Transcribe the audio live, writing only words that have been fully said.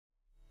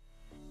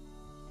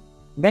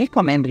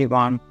Welcome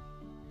everyone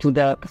to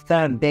the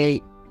third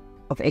day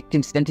of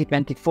ECTRIMS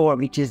 2024,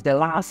 which is the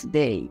last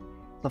day.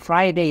 So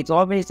Friday is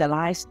always the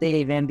last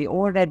day when we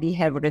already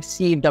have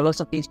received a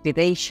lot of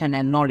inspiration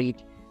and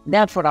knowledge.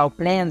 Therefore, our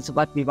plans,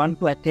 what we want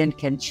to attend,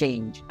 can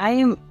change. I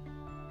am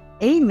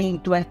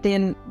aiming to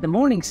attend the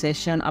morning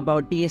session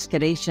about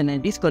de-escalation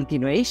and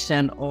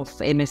discontinuation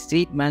of MS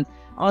treatment,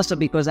 also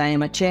because I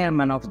am a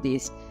chairman of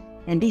this.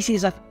 And this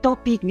is a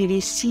topic we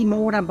will see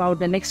more about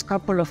the next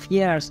couple of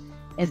years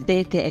as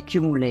data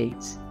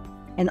accumulates.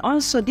 And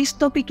also this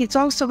topic is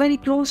also very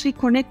closely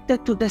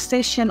connected to the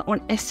session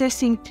on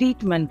assessing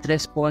treatment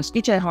response,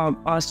 which I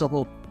also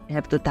hope I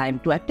have the time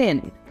to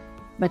attend.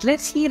 But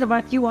let's hear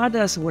what you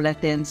others will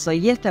attend. So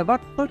Jette,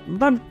 what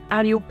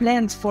are your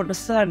plans for the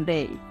third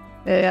day?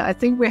 I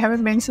think we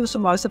haven't mentioned so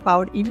much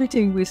about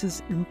imaging, which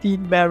is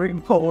indeed very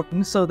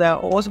important. So there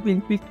have also been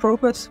big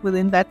progress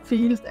within that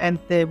field, and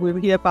we'll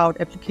hear about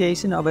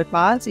application of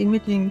advanced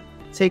imaging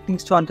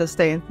techniques to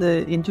understand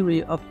the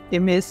injury of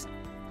MS.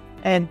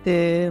 And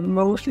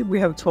mostly we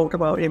have talked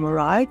about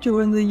MRI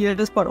during the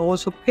years, but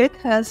also PET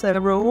has a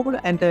role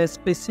and a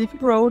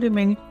specific role in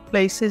many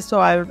places. So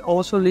I will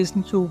also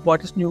listen to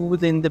what is new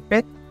within the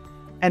PET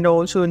and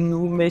also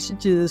new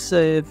messages,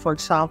 for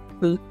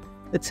example,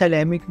 the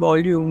thalamic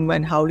volume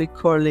and how it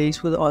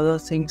correlates with other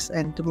things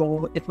and the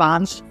more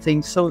advanced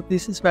things. So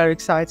this is very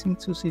exciting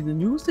to see the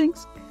new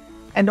things.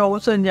 And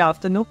also in the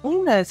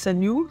afternoon, there's a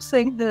new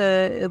thing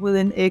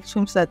within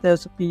ECTRIMS that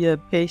there's be a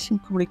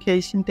patient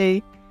communication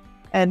day.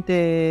 And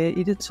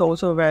it is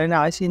also a very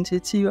nice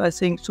initiative, I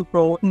think, to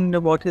broaden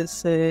what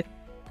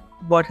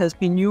has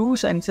been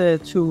used and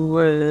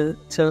to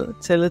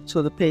tell it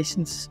to the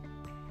patients.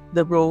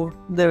 The role,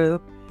 the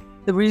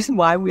reason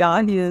why we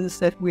are here is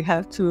that we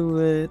have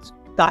to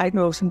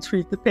diagnose and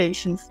treat the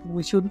patients.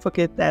 We shouldn't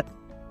forget that.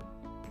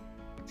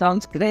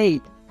 Sounds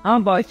great. How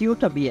about you,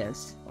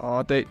 Tobias?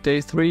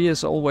 Day 3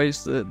 is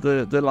always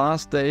the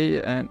last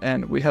day,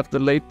 and we have the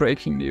late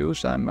breaking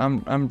news.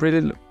 I'm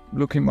really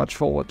looking much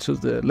forward to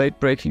the late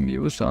breaking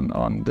news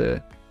on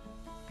the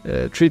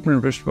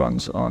treatment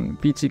response on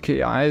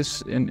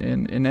BTKIs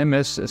in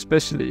MS,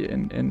 especially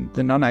in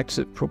the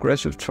non-active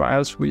progressive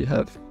trials. We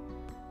have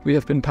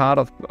been part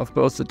of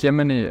both the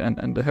Gemini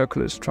and the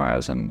Hercules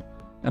trials, and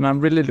I'm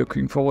really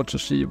looking forward to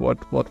see what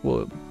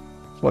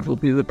will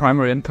be the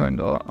primary endpoint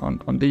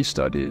on these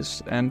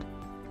studies.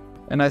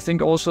 And I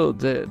think also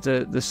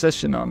the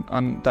session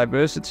on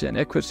diversity and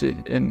equity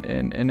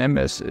in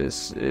MS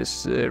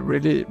is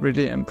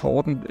really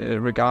important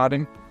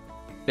regarding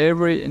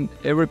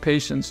every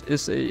patient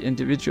is an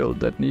individual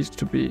that needs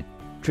to be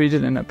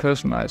treated in a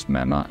personalized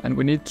manner, and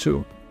we need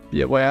to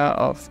be aware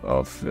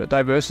of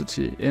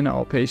diversity in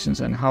our patients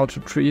and how to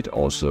treat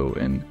also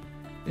in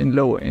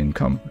lower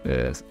income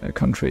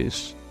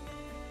countries.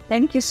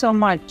 Thank you so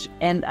much,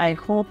 and I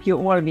hope you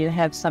all will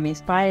have some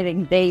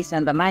inspiring days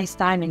and a nice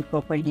time in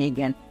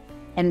Copenhagen.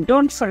 And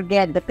don't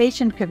forget, the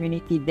Patient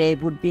Community Day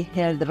would be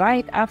held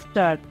right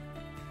after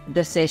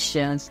the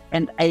sessions,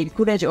 and I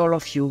encourage all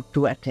of you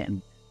to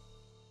attend.